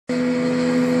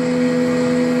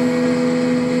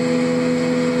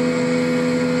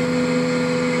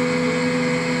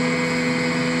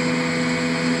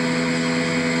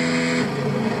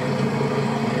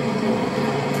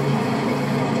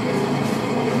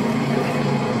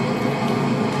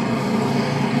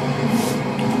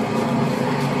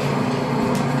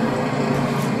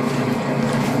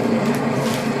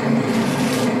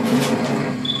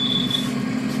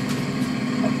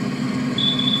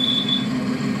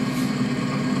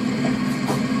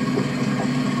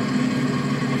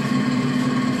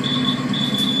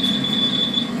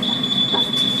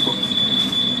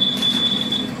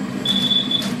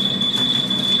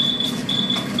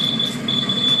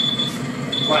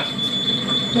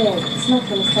Yeah, it's not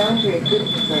going to sound very good,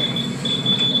 is it?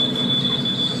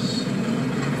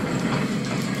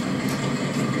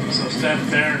 So stand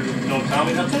there and don't tell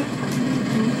me nothing?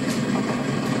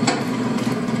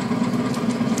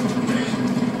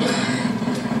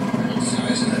 What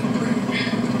size of that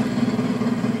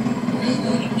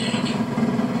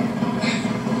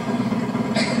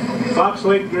brick? Fox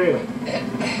Lake Grill.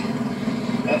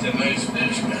 That's a nice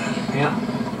fish, man. Yeah.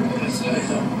 What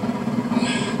size of?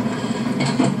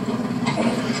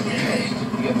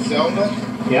 You got the sound up?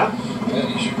 Yeah. Yeah,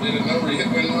 you sure did a number. You hit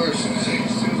wind lower as soon as it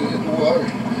hit the water.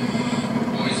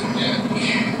 Boys and Jackie.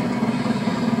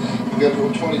 You got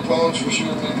about 20 pounds for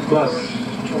sure, maybe Plus.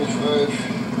 25.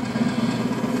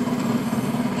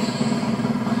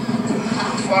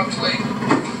 Fox Lake.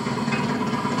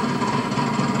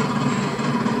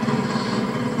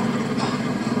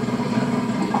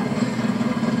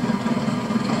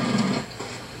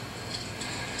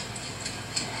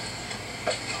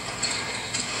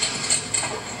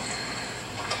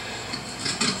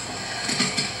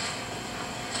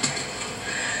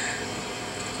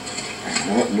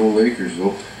 No Lakers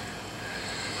though.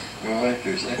 No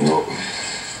Lakers, eh? No.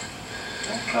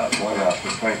 I caught one off the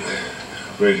point there.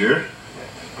 Right here?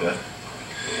 Yeah.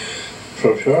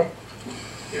 From shore?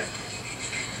 Yeah.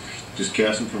 Just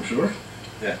casting from shore?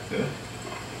 Yeah. Yeah.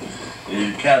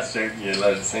 You cast it, you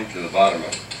let it sink to the bottom of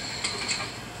it.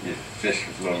 You fish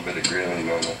with a little bit of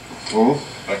grilling on the Oh?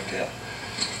 bucktail.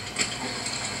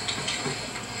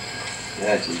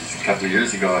 Yeah, geez, a couple of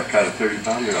years ago I caught a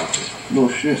 30-pounder off it. No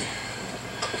shit.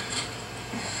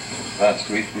 Last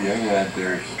week the young lad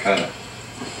there caught a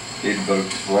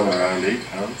one around 8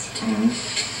 pounds. Mm-hmm.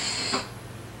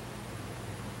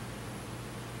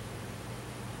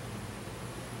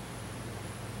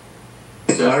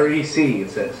 REC, it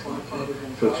says.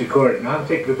 So it's recorded. Now I'm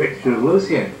taking a picture of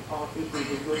Lucian.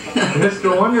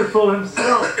 Mr. Wonderful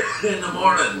himself. In the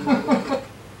morning.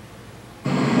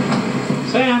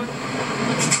 Sam.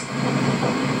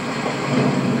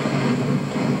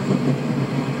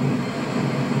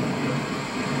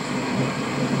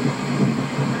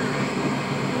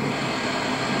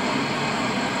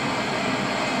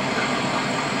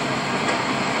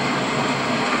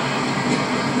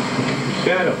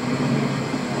 Shadow.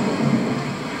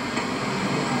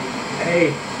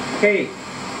 Hey, hey.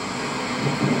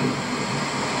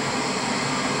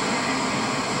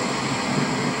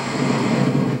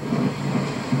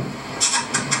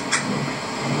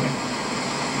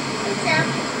 Sam.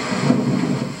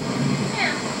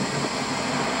 Sam.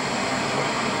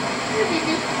 Here,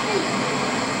 baby. Hey.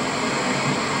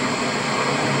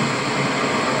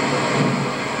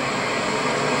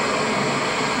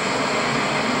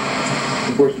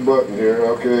 Push the button here.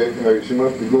 Okay, she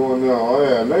must be going now. Oh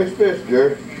yeah, nice fish,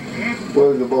 Jerry.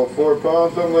 What is it, about 4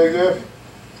 pounds, something like that?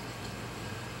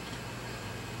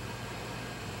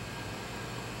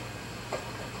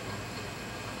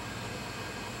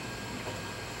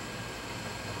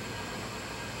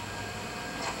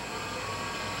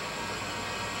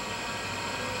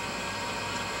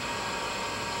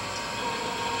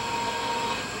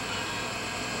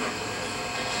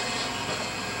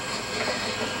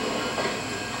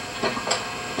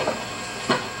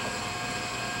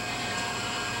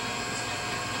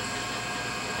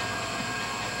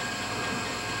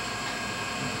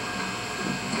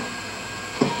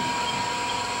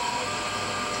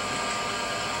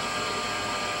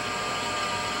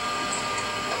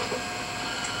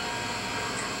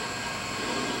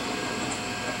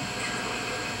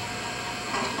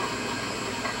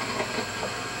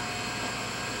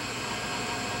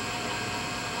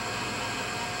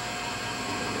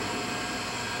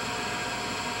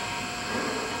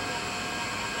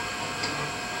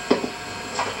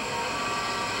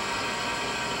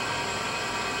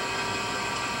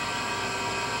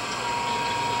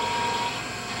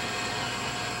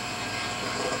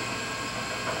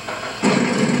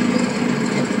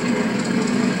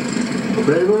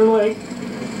 Rayburn Lake.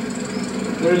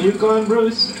 There's Yukon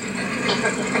Bruce.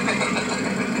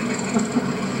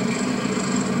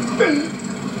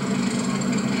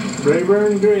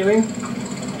 Rayburn Grayling.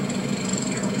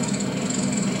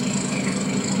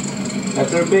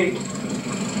 That's our bait.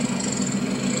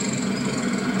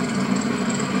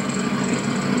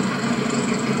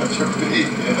 That's her bait,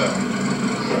 yeah.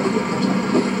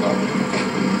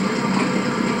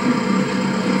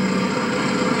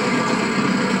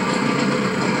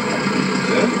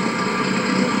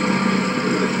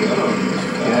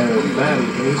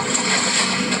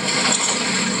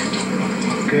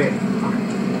 Okay.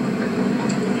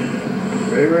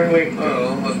 Rayburn Lake. I don't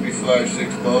know, must be 5,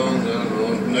 6 pounds, I don't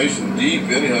know, nice and deep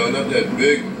anyhow, not that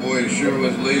big. Boy, it sure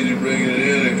was lazy bringing it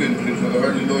in. I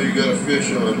hardly know you got a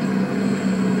fish on.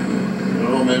 I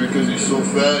don't know, maybe because he's so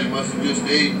fat, he must have just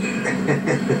ate.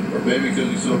 Or maybe because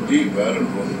he's so deep, I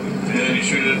don't know. Man, he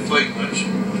sure didn't fight much.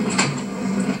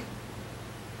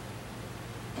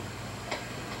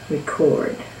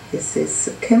 Record. This is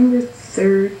September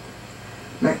 3rd,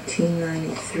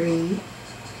 1993.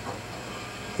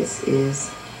 This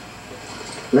is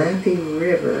Lampe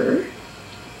River,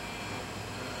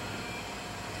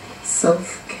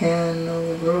 South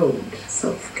Canal Road.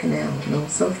 South Canal. No,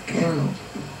 South Canal.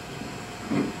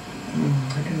 I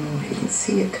don't know if you can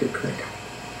see it too good.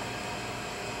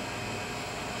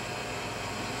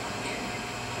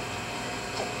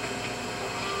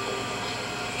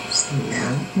 Some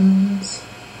mountains.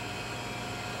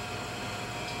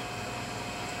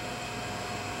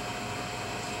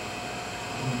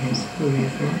 Here's the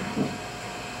river.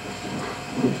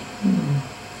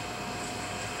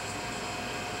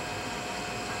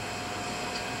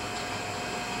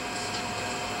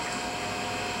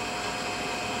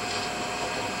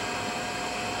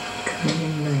 Kind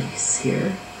of nice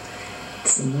here.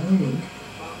 It's the morning.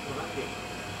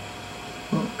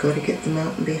 Oh, gotta get the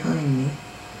mountain behind me.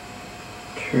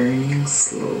 Turning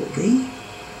slowly.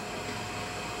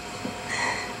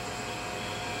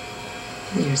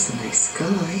 There's a nice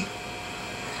sky.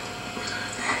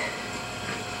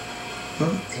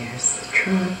 Oh, there's the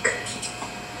truck.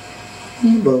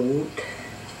 And the boat.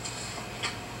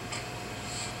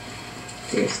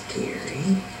 There's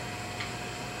Gary.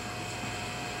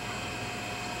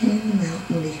 And the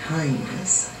mountain behind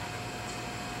us.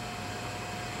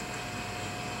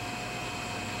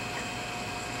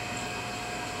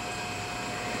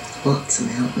 Lots of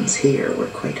mountains here. We're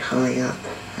quite high up,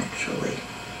 actually.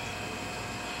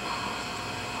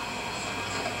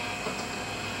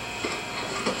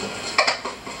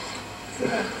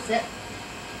 Sit.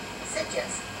 Sit,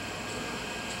 Jess.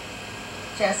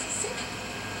 Jess, sit.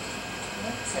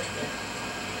 Sit there.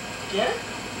 Good?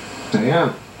 I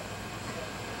am.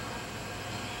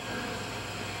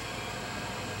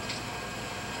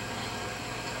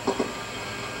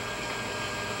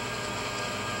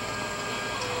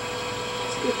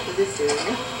 It's good for this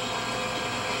area.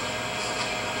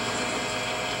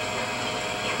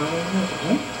 Try another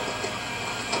one.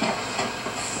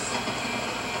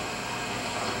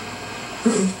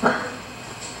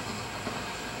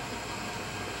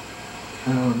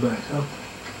 I'll back up.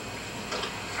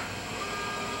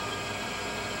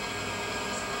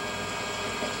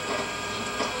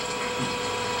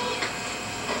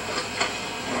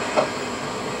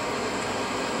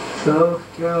 South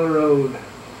Canal Road.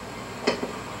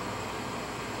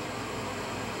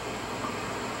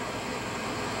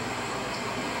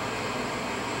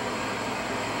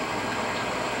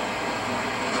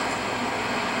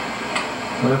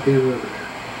 Lampe River.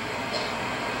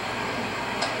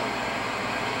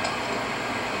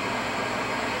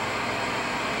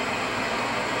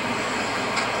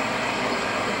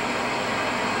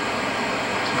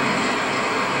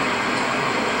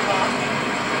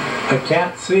 I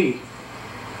can't see.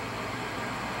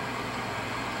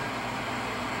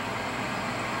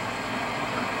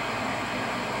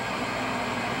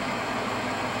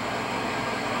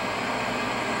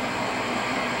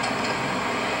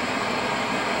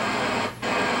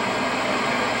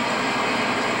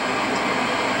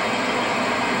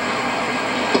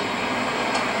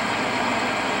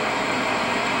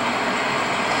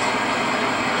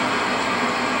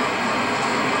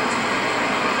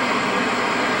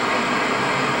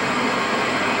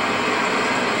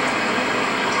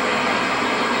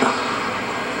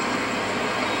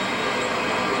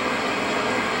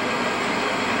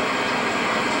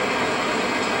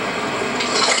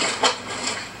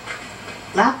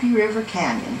 Lampe River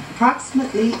Canyon.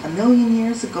 Approximately 1 million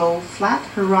years ago, flat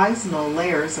horizontal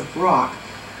layers of rock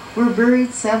were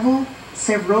buried several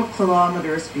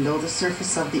kilometers below the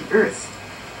surface of the Earth.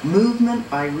 Movement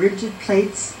by rigid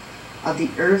plates of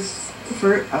the Earth's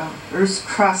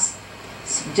crust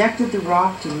subjected the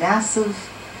rock to massive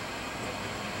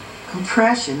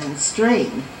compression and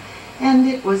strain, and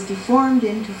it was deformed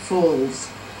into folds.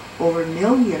 Over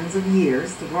millions of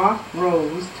years, the rock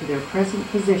rose to their present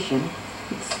position,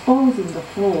 exposing the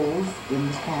folds in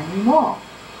the canyon wall.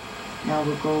 Now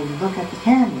we'll go look at the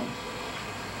canyon.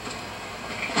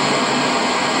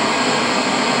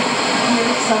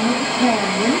 Here's some of the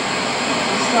canyon.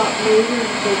 We'll stop later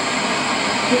and take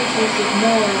pictures of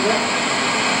more of it.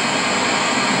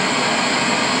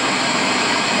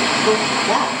 Let's look at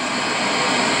that.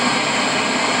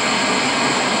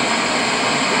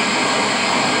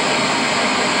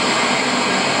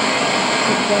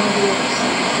 It's going to be a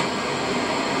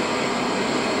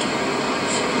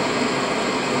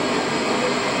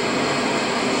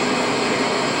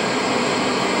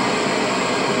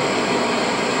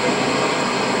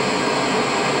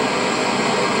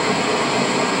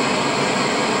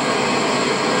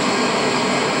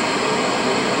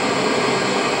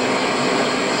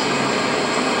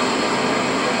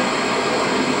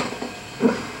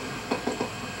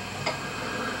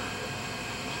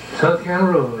South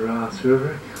Canada Road, Ross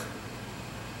River.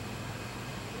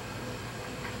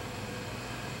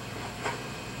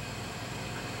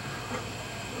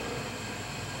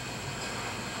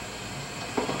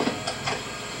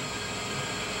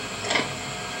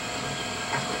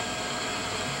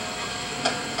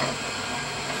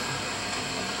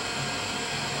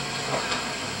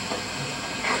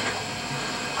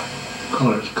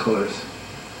 Colors.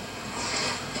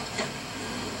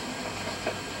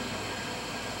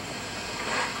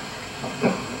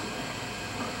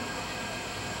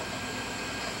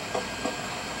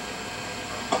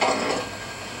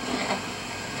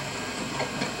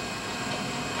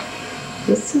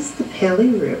 This is the Pelly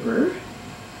River,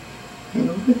 and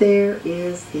over there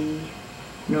is the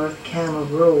North Canal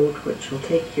Road, which will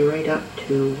take you right up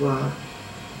to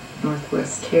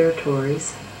Northwest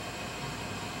Territories.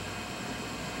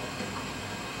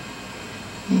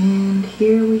 And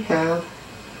here we have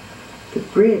the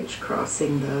bridge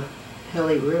crossing the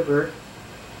Pelly River.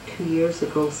 2 years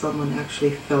ago someone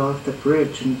actually fell off the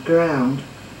bridge and drowned.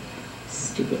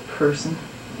 Stupid person.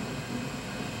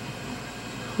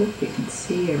 Hope you can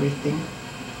see everything.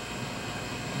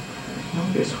 Oh,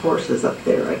 there's horses up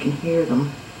there. I can hear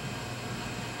them.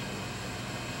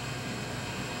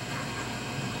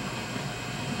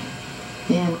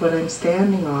 And what I'm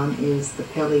standing on is the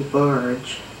Pelly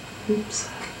Barge. Oops.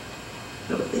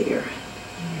 Over there.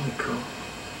 There we go.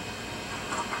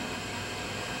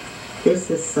 This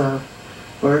is a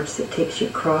barge that takes you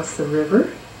across the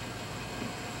river.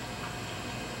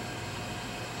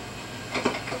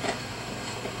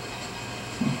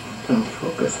 I'm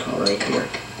focused all right here.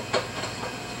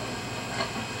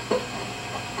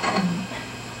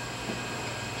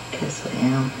 Guess I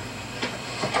am.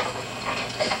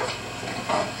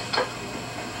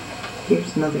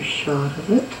 Here's another shot of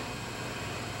it.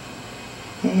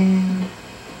 And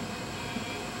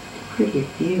pretty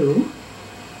view.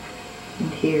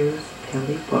 And here's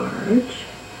Pelly Barge.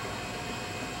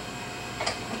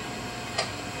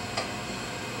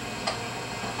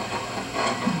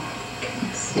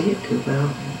 Can't see it too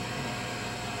well.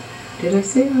 Did I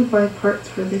say I'll buy parts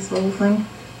for this whole thing?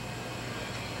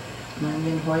 I'm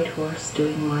in Whitehorse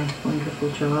doing my wonderful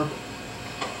job.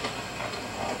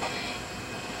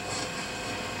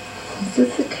 This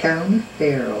is the town of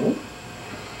Barrow,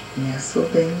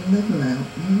 nestled in the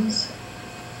mountains.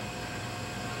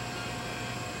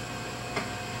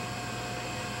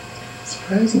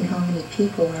 Surprising how many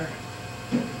people are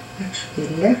actually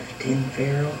left in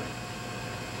Barrow.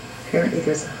 Apparently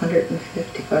there's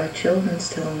 155 children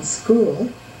still in school.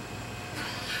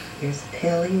 Here's the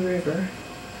Pelly River.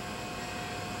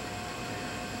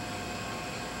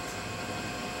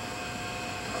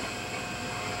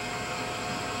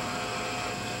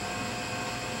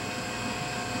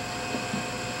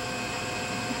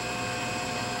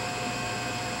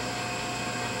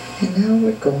 And now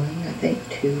we're going, I think,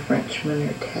 to Frenchman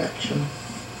or Tatcham.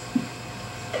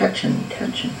 Tatchin.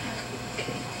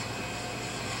 Okay.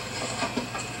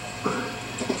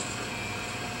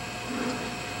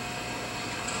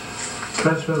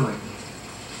 Frenchman Lake.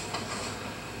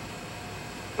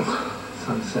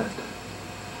 Sunset.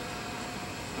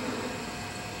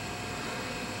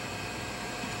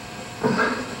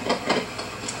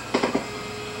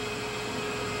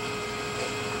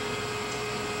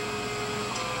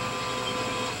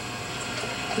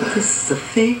 This is a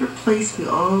favorite place we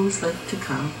always like to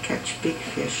come, catch big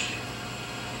fish.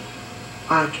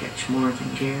 I catch more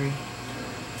than Gary.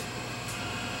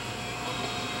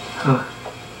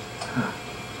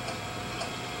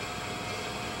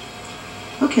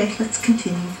 Okay, let's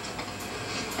continue.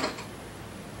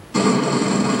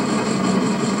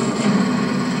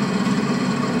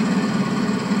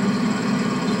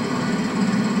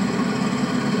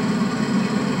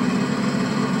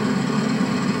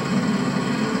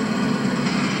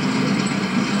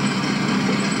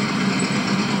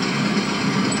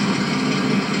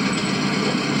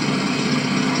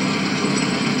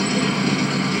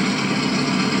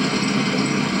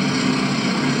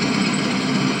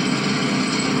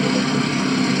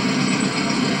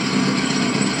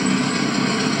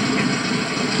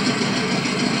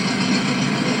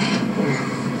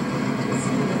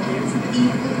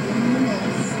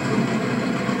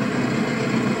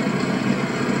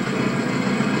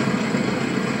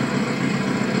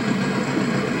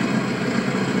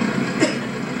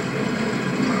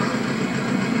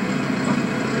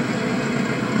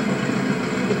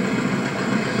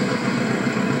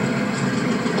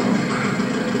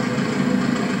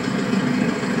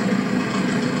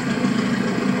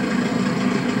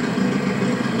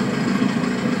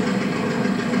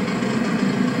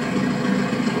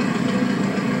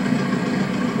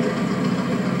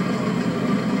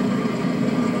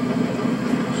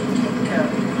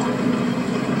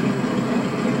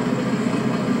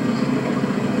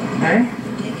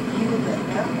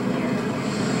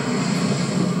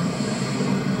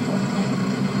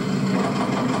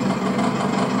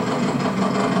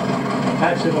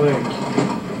 Patchen Lake.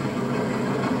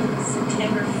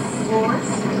 September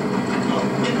 4th.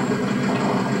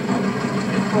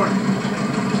 4th.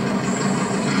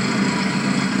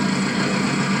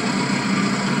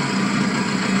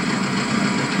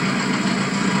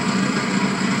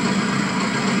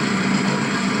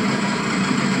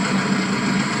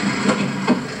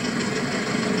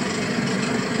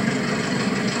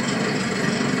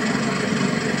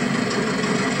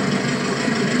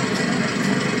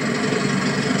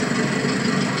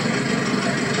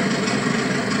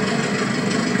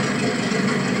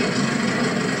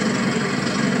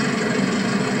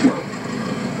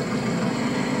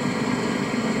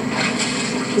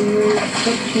 We're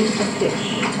catching the fish.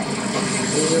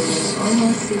 We'll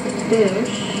almost see the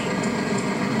fish.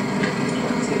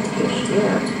 Can't see the fish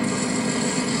yet.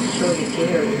 I'll show you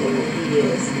Gary there. He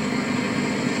is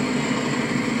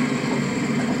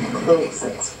close,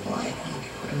 that's why.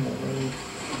 Put him away.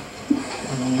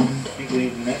 And You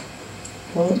leaving it?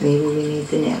 well, maybe we need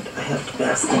the net. I have to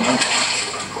pass the net.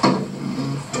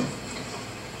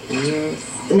 Here's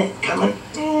the net coming.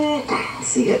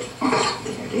 See it?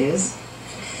 There it is.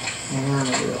 Now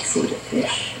we'll see the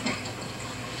fish.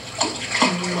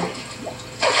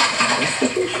 That's the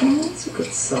fish. Oh, that's a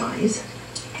good size.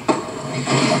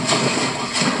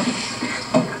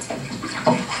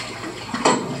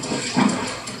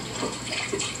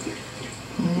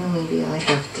 Well, maybe I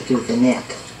have to do the net.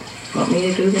 Want me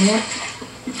to do the net?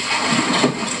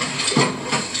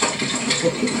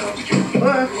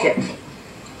 Oh, shit.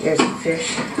 There's the fish.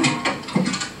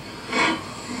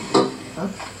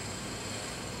 Up.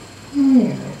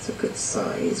 Yeah, that's a good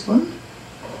size one.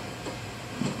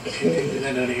 Okay. Get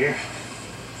that out of here.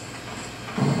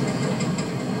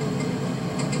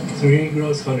 3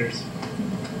 gross hunters.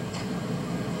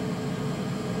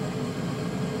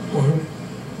 1,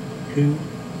 2,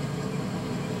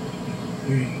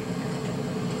 3.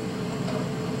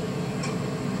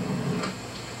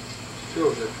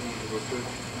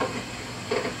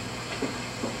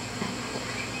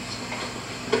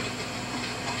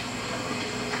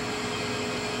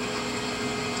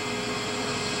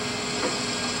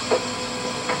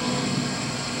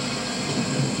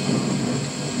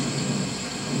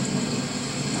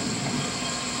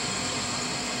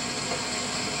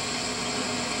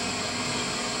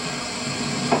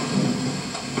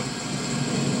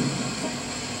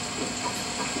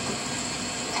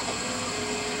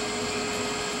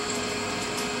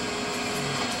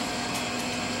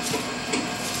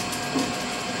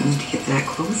 I need to get that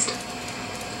closed.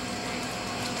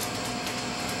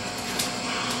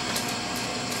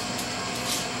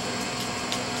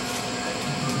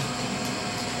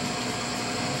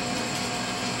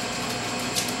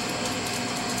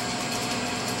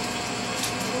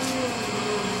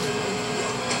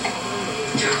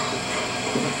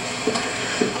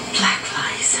 Black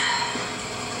flies.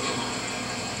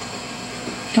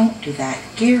 Don't do that,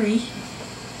 Gary.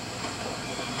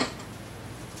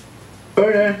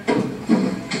 Berta.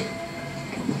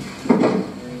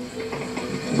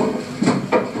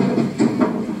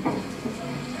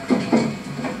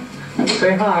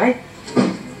 Say hi.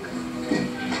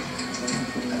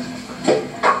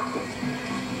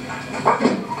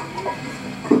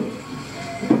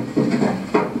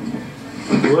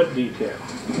 Wood detail.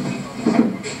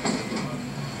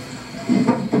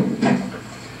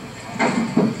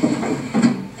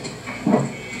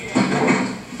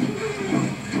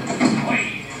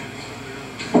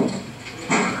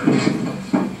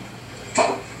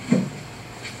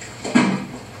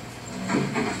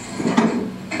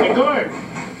 Hey, Gord.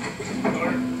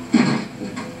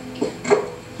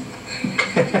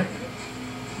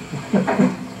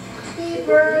 Happy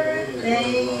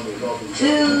birthday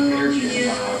to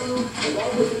you.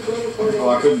 Oh,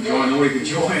 I couldn't join. Nobody could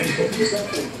join.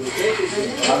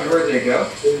 Happy birthday, Gal.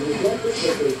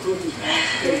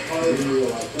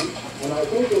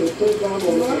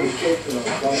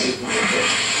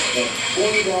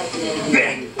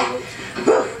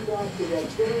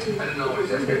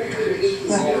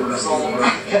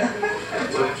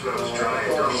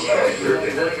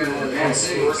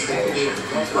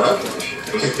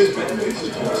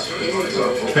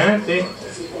 Nancy.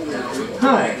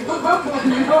 Hi.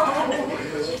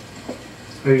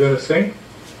 Are you gonna sing?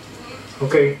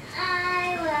 Okay. I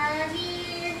love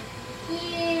you,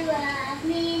 you love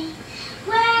me.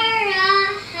 We're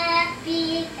a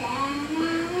happy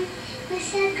family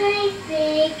with a great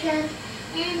big hug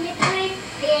and a great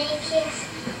big kiss.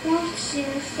 Won't you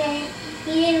say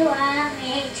you love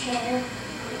me too?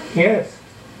 Yes.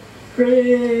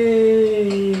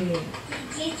 Hooray! Did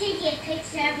you take a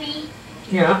picture of me?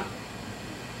 Yeah.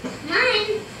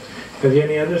 Mine? Have you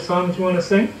any other songs you want to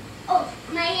sing? Oh,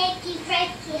 my achy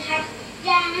breaky heart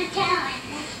downtown.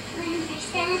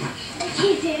 Understand what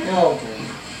you do. No.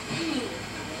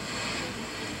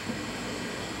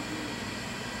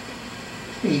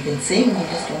 You can sing, you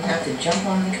just don't have to jump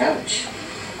on the couch.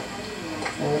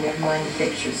 Oh, never mind the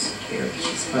pictures. Here,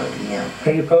 she's pouting now.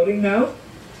 Are you pouting now? Is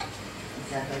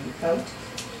that how you pout?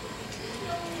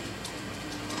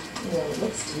 Well, it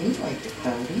looks to me like you're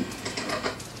pouting.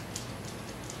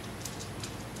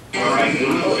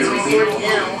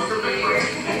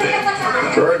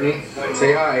 Jordan,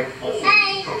 say hi.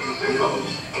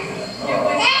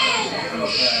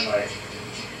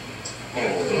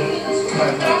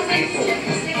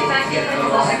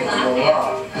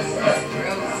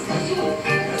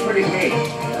 Pretty great.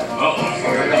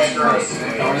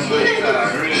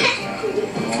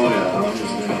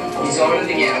 He's on it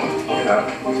again.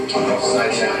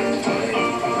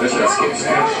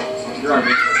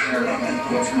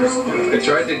 I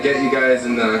tried to get you guys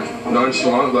in the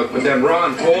nonchalant look, but then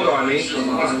Ron pulled on me.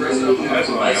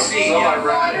 I see.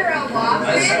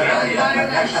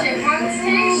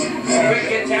 Quick,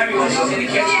 get Tabby when she's in the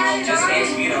kitchen. She just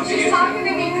hates me,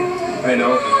 I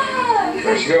know.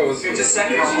 There she goes. Just a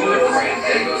second, she's doing it for you.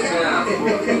 There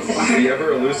goes The ever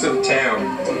elusive town.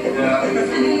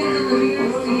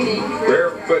 Rare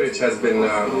footage has been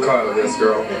caught of this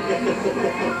girl.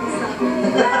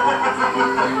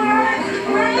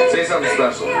 Say something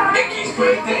special. Nikki's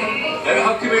birthday.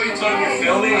 How come every time you're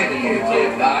filming and then you play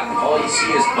it back, all you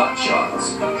see is butt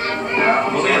shots?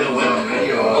 Only on the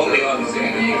video. Only on the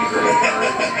video.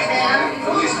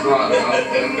 At least Ron.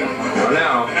 Well,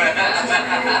 now.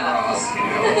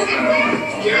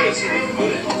 Careless.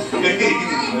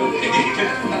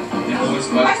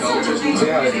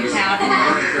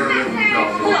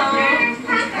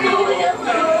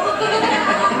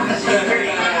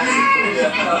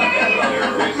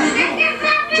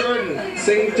 Jordan,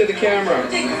 sing to the camera. I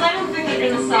don't think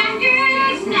they're gonna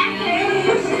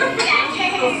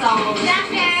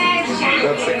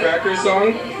That's the Cracker song?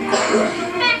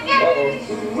 Uh-oh.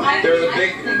 There's a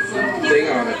big thing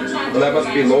on it. Well, that must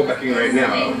be low backing right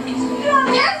now.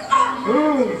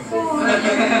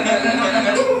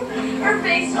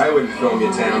 I wouldn't film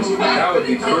you, Tam. That would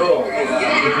be cruel.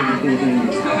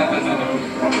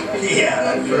 Yeah,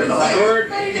 that's very nice.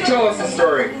 Gord, tell us the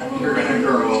story. You're gonna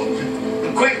girl.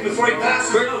 Quick, before he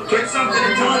passes out, get something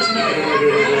intelligent.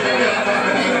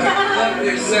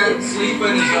 There's some sleep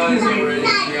in his eyes already.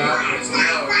 Yeah.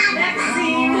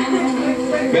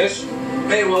 Mish,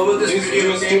 Hey, what will this do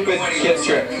video a stupid kid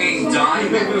trick. King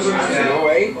Diamond? No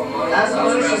way.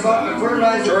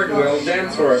 Jordan will.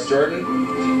 Dance for us, Jordan.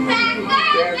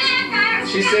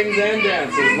 Dance. She sings and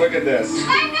dances. Look at this.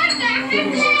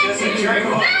 Just a jack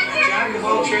of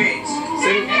all trades.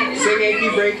 Sing Achy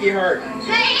Breaky Heart.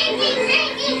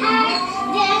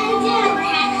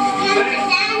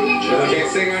 Okay,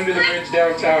 sing Under the Bridge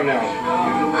Downtown now.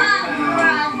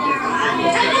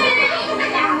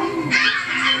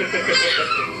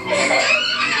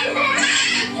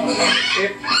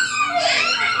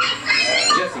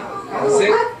 Jesse,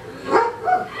 sit.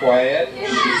 Quiet.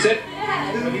 Sit.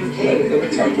 Let me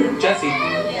talk to her. Jesse,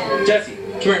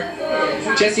 come here.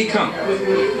 Jesse, come.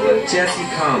 Jesse,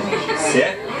 come.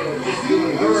 Sit.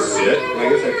 Sit. I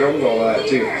guess I filmed all that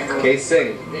too. Okay,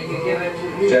 sing.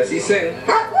 Jesse, sing.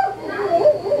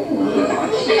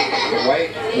 The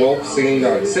white wolf singing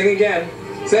dog. Sing again.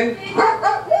 Sing.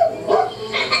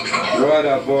 What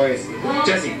up, boys?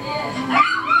 Jesse.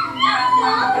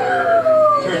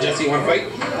 Come here, Jesse. Want to fight?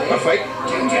 Want to fight?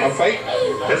 Want to fight?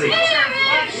 Jesse.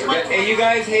 Hey, you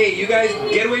guys,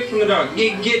 get away from the dog.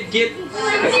 Get. I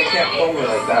can't film her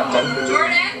like that.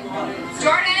 Jordan!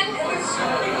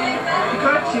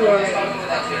 Got you on it.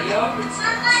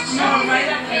 No, right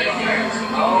up here.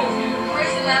 Oh.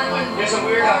 Where's another one? There's a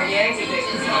weird Yankee thing.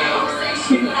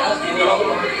 He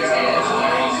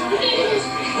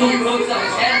goes on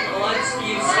his head, blood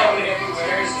speeds going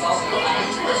everywhere. It's also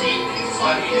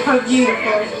How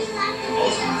beautiful.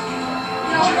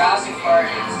 Jurassic Park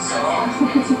is a song.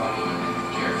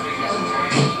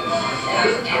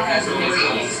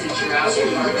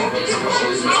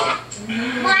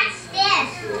 What's this?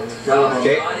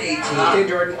 Okay. Okay,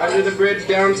 Jordan. Under the bridge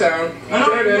downtown. No, you're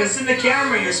Jordan. missing the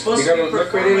camera. You're supposed You're to gonna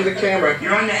look right into the camera.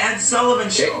 You're on the Ed Sullivan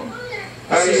Show.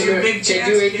 This is your big chance,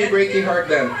 do Achy kid. Breaky Heart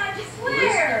then.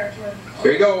 Where?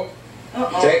 Here you go.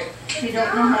 Take. She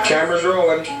don't know how. Camera's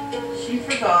rolling. She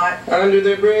forgot. Under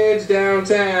the bridge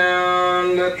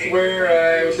downtown. That's where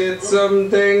I did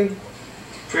something.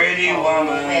 Pretty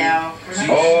woman. Yeah.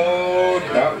 Oh,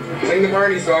 no. Sing the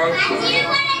party song. I do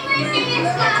what I was singing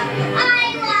song. I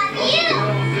love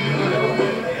you.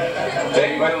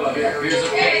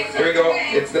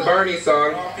 It's the Barney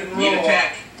song. Need a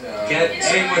tech. Can't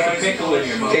sing with a pickle in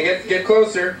your mouth. Okay, get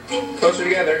closer. Closer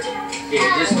together. Okay,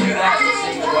 just do that and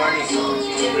sing the Barney song.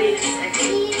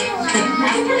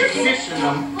 Fishing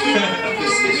them.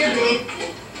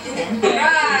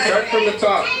 Start from the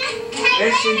top.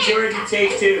 Listen, Jordan,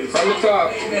 take two. From the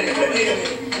top.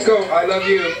 Go, I love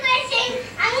you.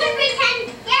 I'm gonna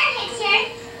pretend Garrett's here.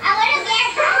 I wanna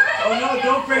Garrett. Oh no,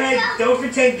 don't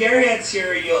pretend Garrett's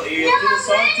here. You'll do the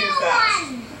song too fast.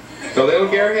 The little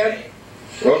Garrett?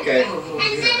 Okay. And then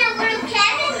a little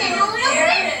Kevin and a little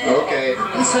Garrett. Okay.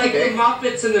 It's like the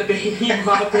Muppets and the Baby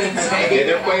Muppets. Okay,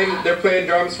 they're playing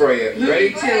drums for you. Ready?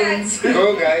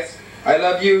 Go, guys. I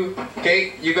love you.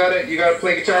 Okay, you gotta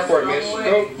play guitar for it, Mitch.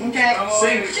 Go.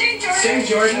 Okay. Sing,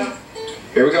 Jordan.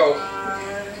 Here we go.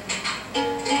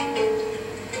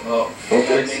 Oh.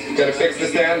 Gotta fix the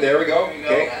stand. There we go.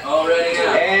 Okay. All ready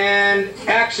now. And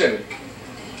action.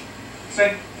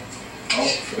 Sing.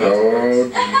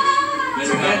 Oh.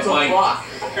 Mental block.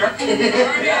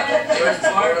 Yeah, Jordan's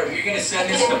part. You're gonna send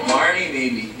this to Barney,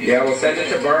 maybe. Yeah, we'll send it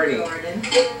to Barney. Jordan.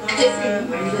 Are you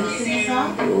gonna sing a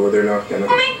song? Oh, they're not gonna.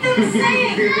 Make them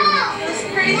sing. It's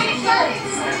pretty close.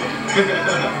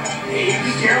 Hey,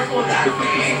 be careful with that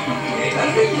thing. That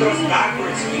thing goes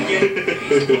backwards and you get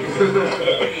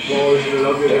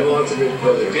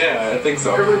Yeah, I think so.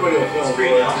 Everybody will fall for it.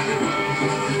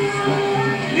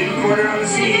 leave a quarter on the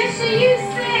seat. Initially, you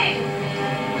sing.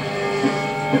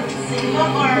 Sing the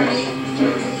Barney.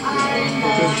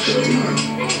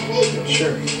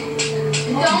 Sure.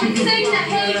 Don't sing the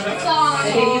hate song. I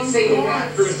hate singing that.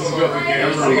 We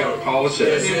gotta polish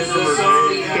This it. is the song.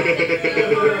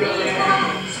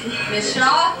 Miss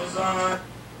Shaw?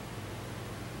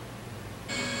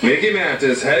 Mickey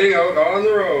Mantis heading out on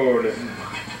the road.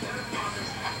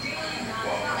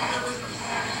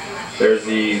 There's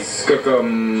the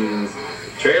Skookum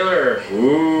trailer.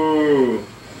 Ooh.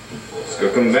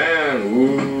 Skookum van.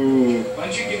 Ooh. Why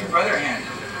don't you give your brother a hand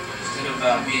instead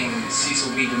of being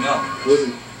Cecil B. DeMille?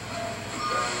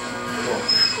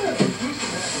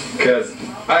 Because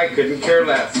I couldn't care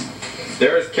less.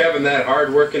 There's Kevin, that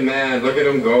hard-working man. Look at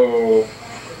him go.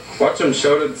 Watch him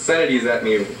shout obscenities at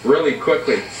me really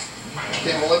quickly.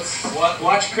 Okay, well, let's.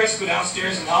 Watch Chris go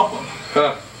downstairs and help him.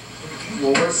 Huh.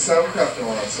 Well, where's Soundcraft and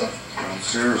all that stuff?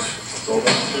 Downstairs. It's all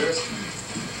downstairs.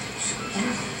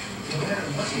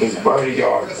 His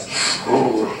bodyguards.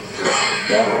 Ooh.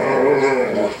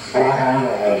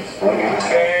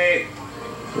 Okay.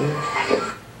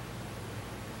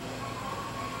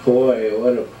 Boy,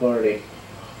 what a party.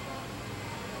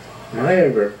 I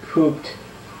ever pooped.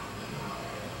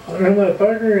 I wonder who my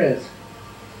partner is.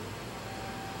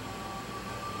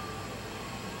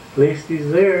 At least he's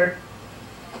there.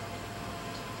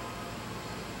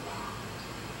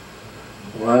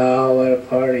 Wow, what a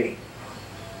party.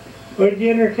 Where'd the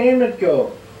entertainment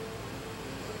go?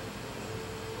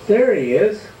 There he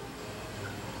is.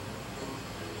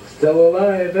 Still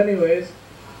alive anyways.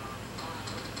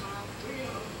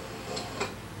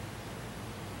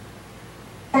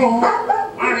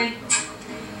 Barney.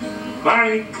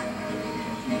 Barney.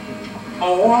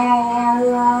 Oh,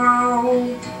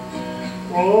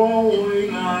 holy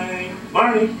night.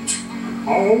 Barney.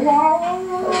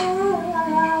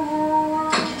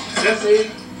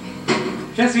 Jesse.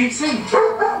 Jesse, sing.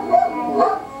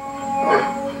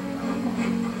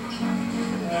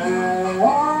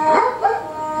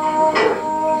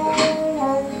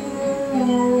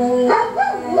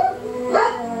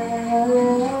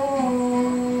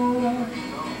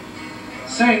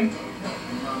 Sing.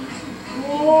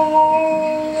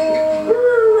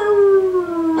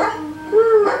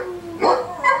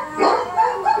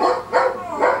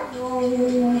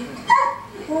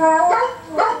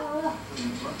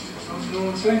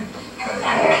 Sing.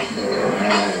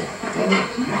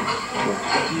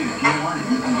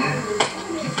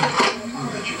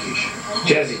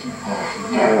 Jesse.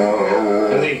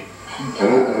 Jesse.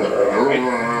 Wait.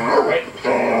 Wait.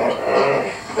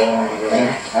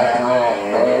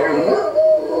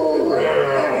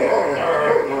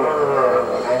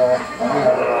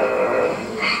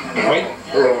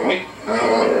 Wait.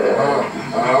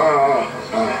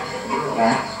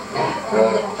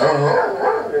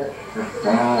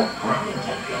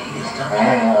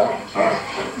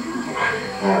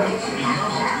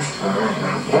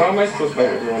 How am I supposed to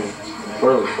fight with one?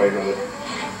 Burley's fighting with it.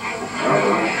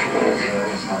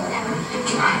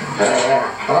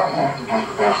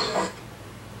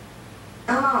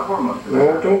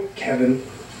 No, don't, Kevin.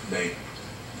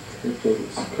 Your foot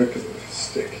is quick as a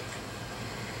stick.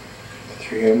 The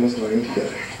three animals lying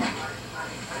together.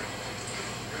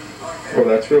 Oh,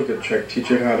 that's a real good trick. Teach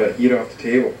her how to eat off the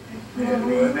table.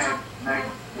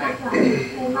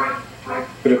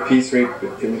 Put a piece right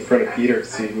in front of Peter,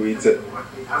 see who eats it.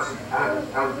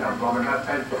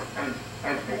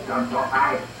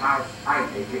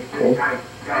 Cool.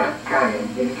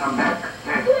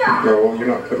 No, well, you're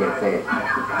not putting it in front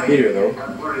of Peter, though.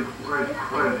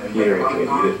 Peter ain't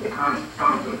gonna eat it.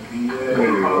 There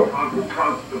you go.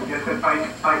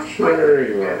 Sure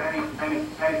you are.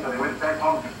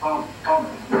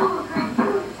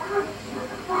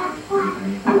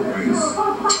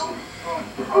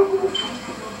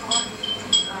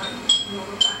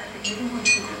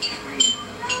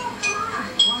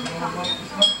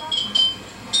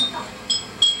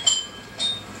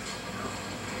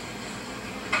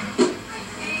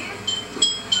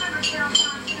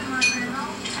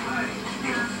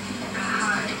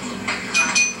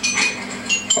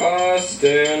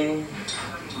 Austin.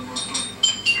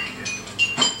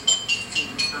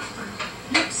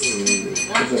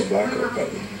 There's a blackout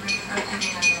button.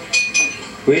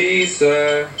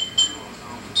 Lisa,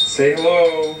 say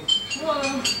hello.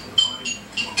 Hello.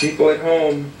 People at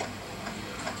home.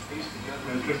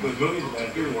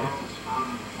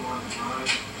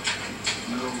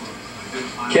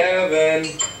 Kevin,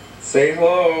 say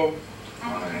hello.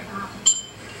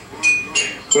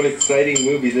 What an exciting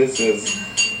movie this is,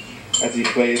 as he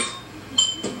plays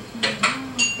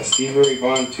a Stevie Ray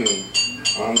Vaughan tune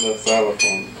on the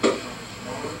xylophone.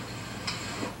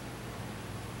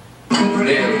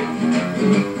 Hey,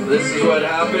 this is what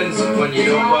happens when you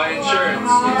don't buy insurance.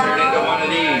 You turn into one of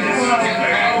these.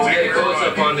 Let's get a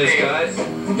close-up on this, guys.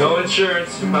 No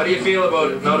insurance. How do you feel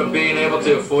about not being able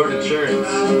to afford insurance?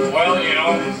 Well, you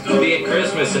know, Being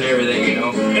Christmas and everything, you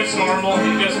know. it's normal.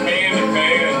 You just pay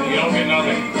and you don't get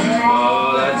nothing.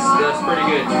 Oh, that's pretty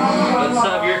good. Let's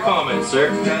have your comments, sir.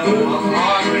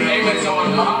 Payments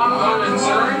on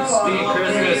insurance? Being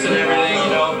Christmas and everything, you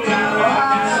know.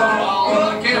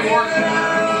 Well, I can't afford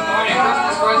buying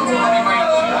Christmas presents for anybody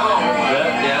else.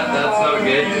 Yeah, that's not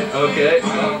good. Okay.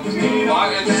 Buy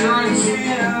insurance?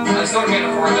 I still can't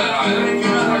afford that either.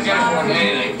 I can't afford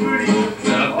anything.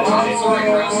 Oh, sorry,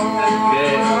 Chris.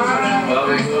 Okay. Well,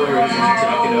 we're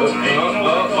talk it out.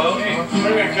 Oh.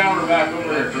 Bring that camera back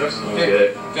over here, Chris.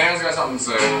 Okay. Dan's got something to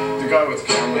say. The guy with the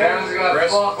camera. Dan's got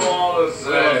Chris? fuck all to I love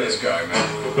say. this guy, man.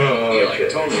 Oh, He okay.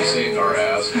 like totally saved our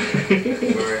ass.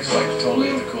 We're like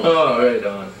totally the coolest. Oh, right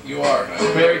on. You are, man.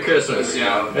 Merry Christmas.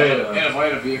 Yeah. Right on. And if I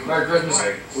had a vehicle, Merry Christmas.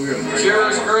 we're gonna bring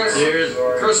Cheers, Chris. Cheers.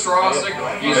 Chris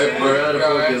Straussick. He's a We're out of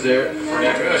focus here.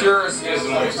 Cheers. He's the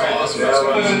most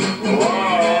awesome.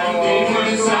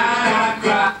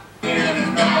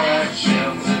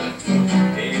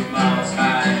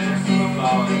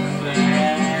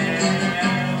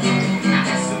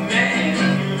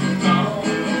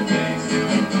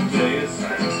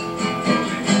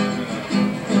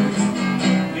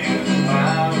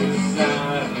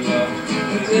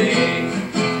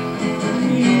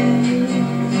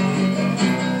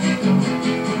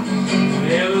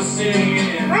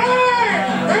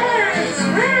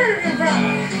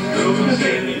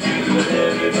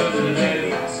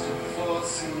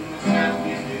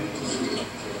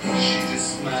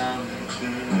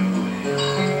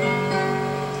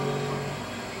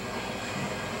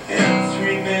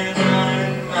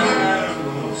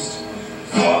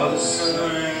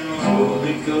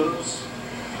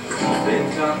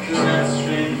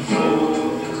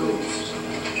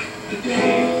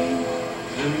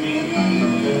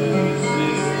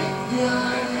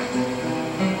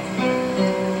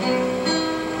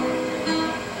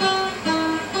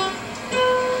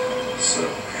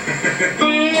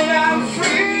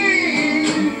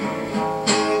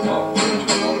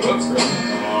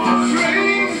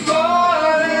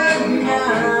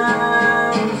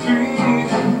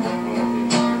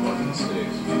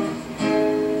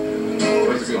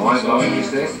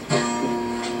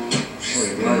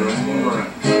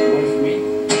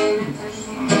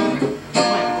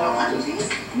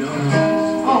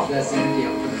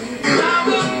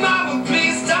 Mama,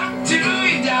 please talk to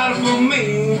your daughter for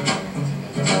me.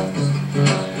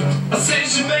 I said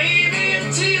she may be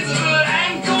a teaser, but I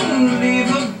ain't gonna leave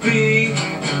her be.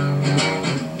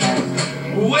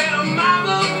 Well,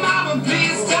 mama,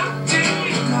 please talk to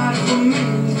your daughter for me.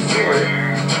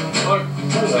 Well,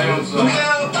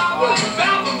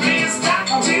 mama, please talk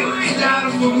to your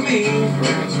daughter for me.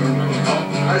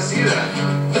 I see that.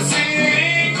 I said you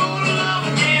ain't gonna love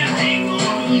her and ain't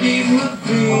gonna leave her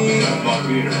be.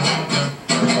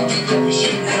 You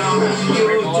should talk to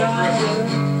your daughter.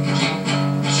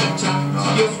 You should talk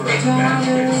to your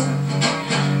daughter.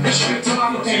 You should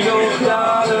talk to your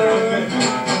daughter.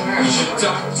 You should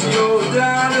talk to your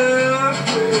daughter.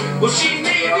 Well, she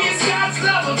may be a Scots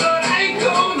lover, but I ain't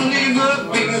gonna leave her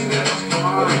be.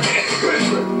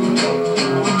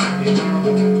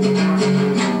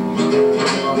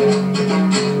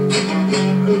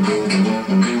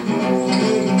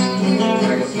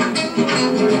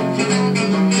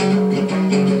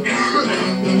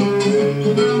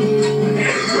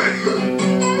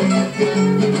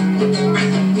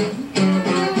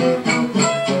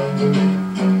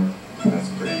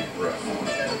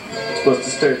 Supposed to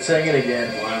start singing again.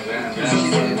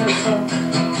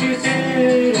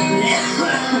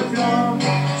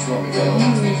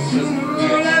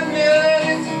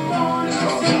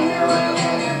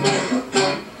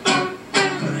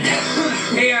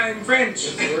 Hey, I'm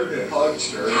French.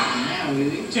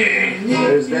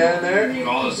 There's Dan there.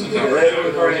 Right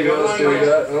before he goes to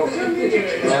that.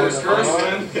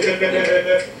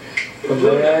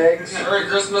 Legs. Merry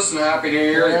Christmas and Happy New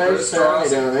Year. Nice family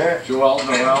down there. Joel,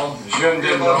 Noel, June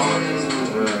Dindon.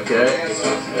 Okay.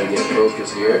 Gotta get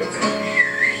focus here.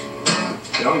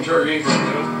 Young Turkey.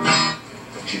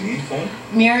 Do you need phone?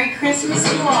 Merry Christmas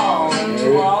to all, and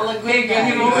to all a good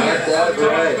night. That's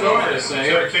right.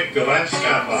 Sure, kick the lunch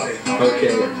cap off.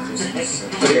 Okay.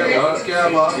 Yeah.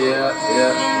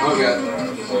 Okay.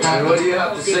 And what do you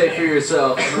have to say for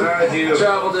yourself?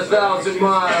 Traveled 1,000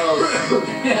 miles.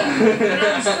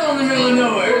 Still in the middle of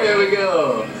nowhere. There we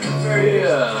go.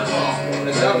 Yeah.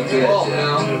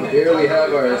 Here we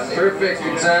have our perfect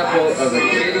example of a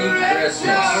kitty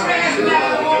Christmas.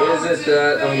 Isn't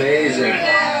that amazing?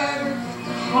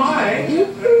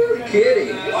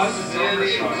 Kitty.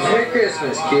 Merry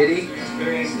Christmas, kitty.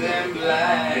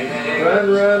 Run,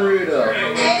 run, Rudolph.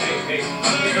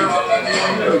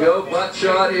 There we go, butt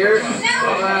shot here.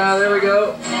 There we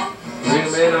go.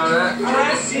 Zoom in on that.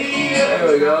 There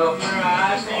we go.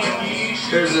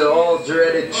 Here's the all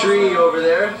dreaded tree over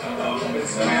there.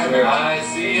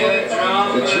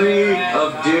 The tree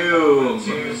of doom.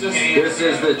 This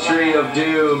is the tree of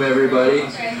doom, everybody.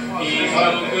 As you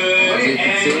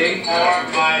can see,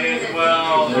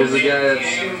 there's the guy that's...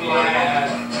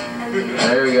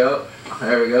 There we go.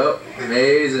 There we go.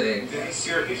 Amazing. It's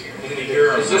just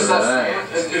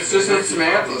that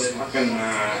Samantha's fucking.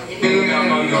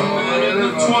 I'm in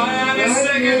the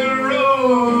 22nd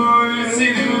row. It's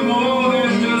even more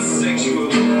than just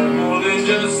sexual, more than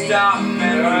just stop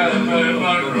and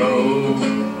Monroe.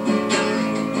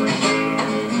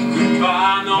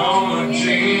 Goodbye, Norma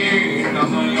Jean.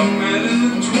 I'm a young man in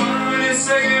the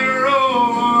 22nd row.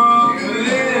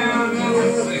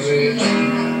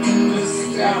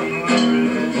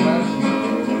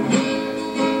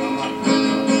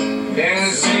 And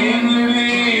it seemed to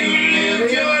me you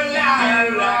lived your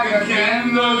life like a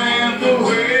candle in the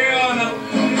wind.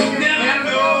 Never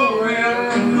know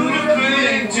who to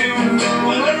cling to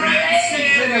when the rain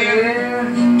set in.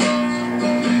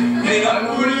 And I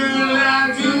wouldn't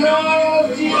like to know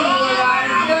why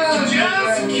I was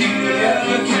just a kid, a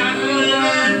candle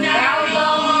and how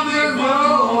long ago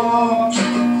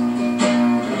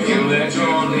you let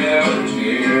your never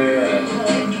tear.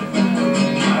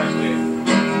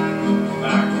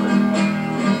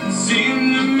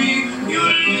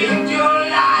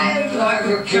 Like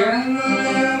a candle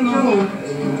in the wind.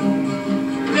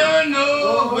 Never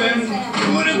know when,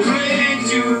 who to cling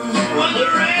to when the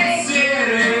rain set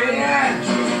in.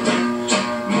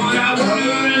 But I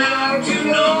would like to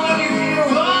know you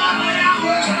before I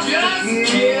was just a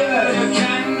kid. A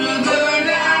candle burned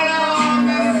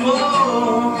out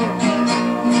long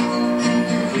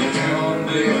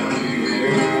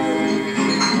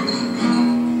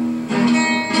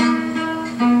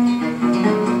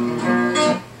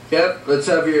Yep, let's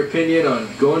have your opinion on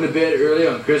going to bed early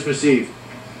on Christmas Eve.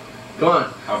 Come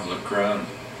on. Have a crown.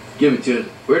 Give it to us.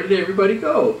 Where did everybody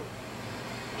go?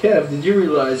 Kev, did you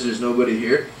realize there's nobody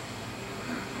here?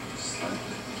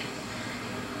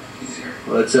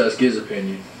 Well, let's ask his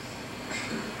opinion.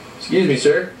 Excuse me,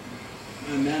 sir.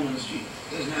 My man on the street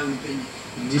doesn't have an opinion.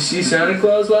 Did you see Santa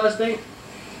Claus last night?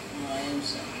 No, I am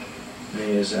Santa. Yeah,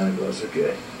 he is Santa Claus,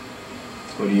 okay.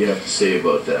 What do you have to say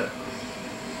about that?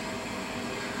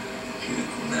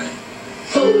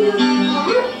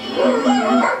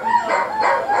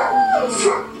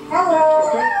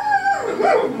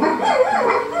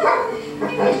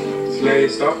 Slay,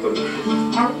 stop them.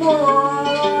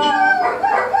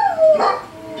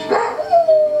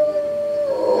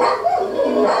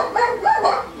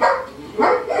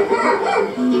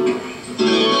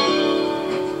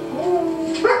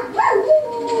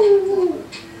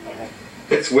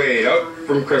 It's way out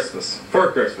from Christmas.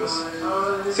 For Christmas.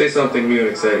 Say something new and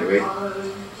exciting, Wade. New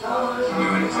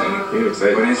and exciting. New and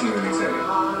exciting. What is new and exciting?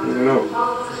 don't know.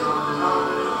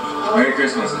 Merry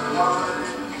Christmas. I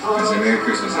say Merry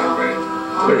Christmas, everybody.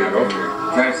 There you go.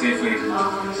 Drive safely.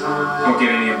 Don't get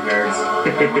any impairs. I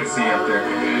want to see you up there.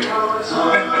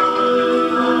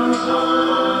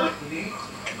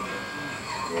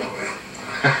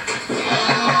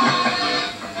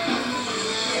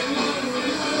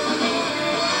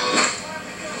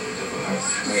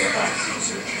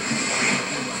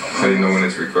 How do you know when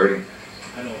it's recording?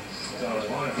 Oh,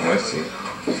 I see.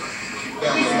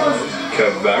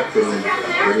 Kev back from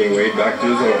bringing Wade back to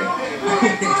his home.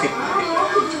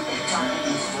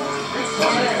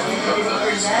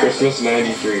 Christmas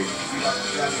 '93.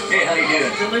 Hey, how you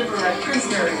doing? Deliver a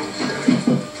prisoner.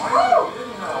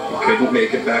 He couldn't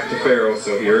make it back to Pharaoh,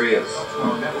 so here he is.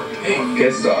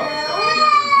 Pissed off.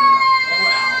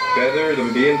 Better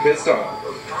than being pissed off.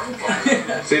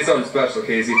 Say something special,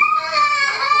 Casey.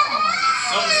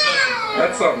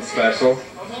 That's something special.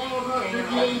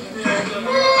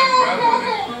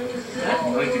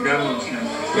 I like to grab one.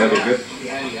 Yeah, they're good.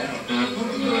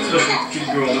 Especially kids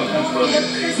growing up.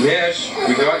 Nash,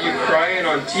 we got you crying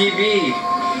on TV. You're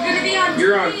gonna be on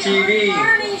You're on TV.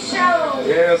 Barney show.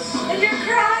 Yes. And you're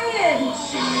crying.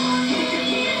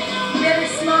 You better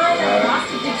smile.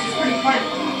 Austin thinks it's pretty funny.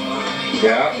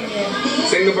 Yeah.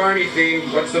 Sing the Barney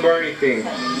theme. What's the Barney theme?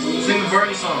 Sing the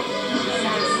Barney song.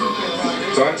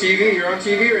 It's on TV. You're on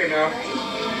TV right now.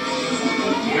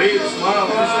 Hey, smile.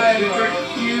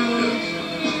 You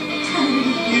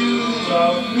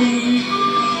love me.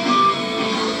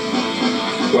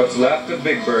 What's left of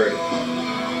Big Bird?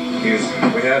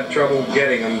 We had trouble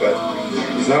getting him, but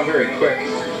he's not very quick.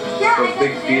 Those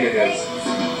big feet of his.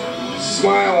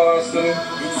 Smile, Austin.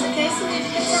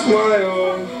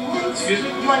 Smile. Excuse me?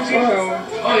 Smile.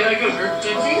 Oh, yeah, good.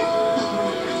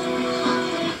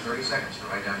 30 seconds to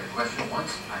write down your question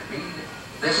once. I read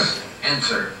this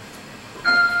answer.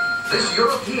 This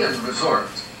European resort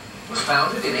was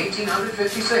founded in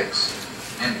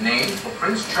 1856 and named for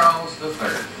Prince Charles III.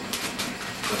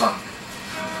 Good luck.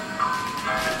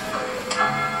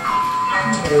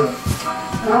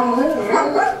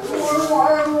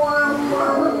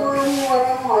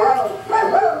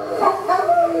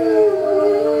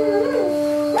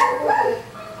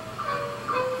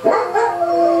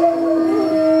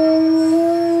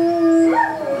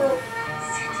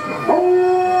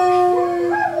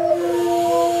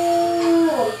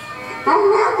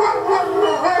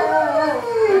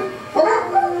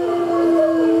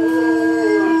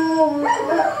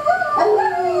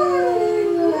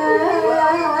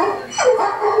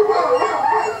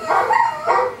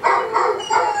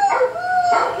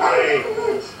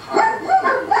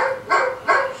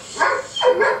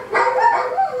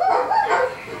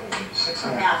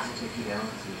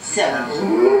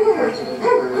 Seven.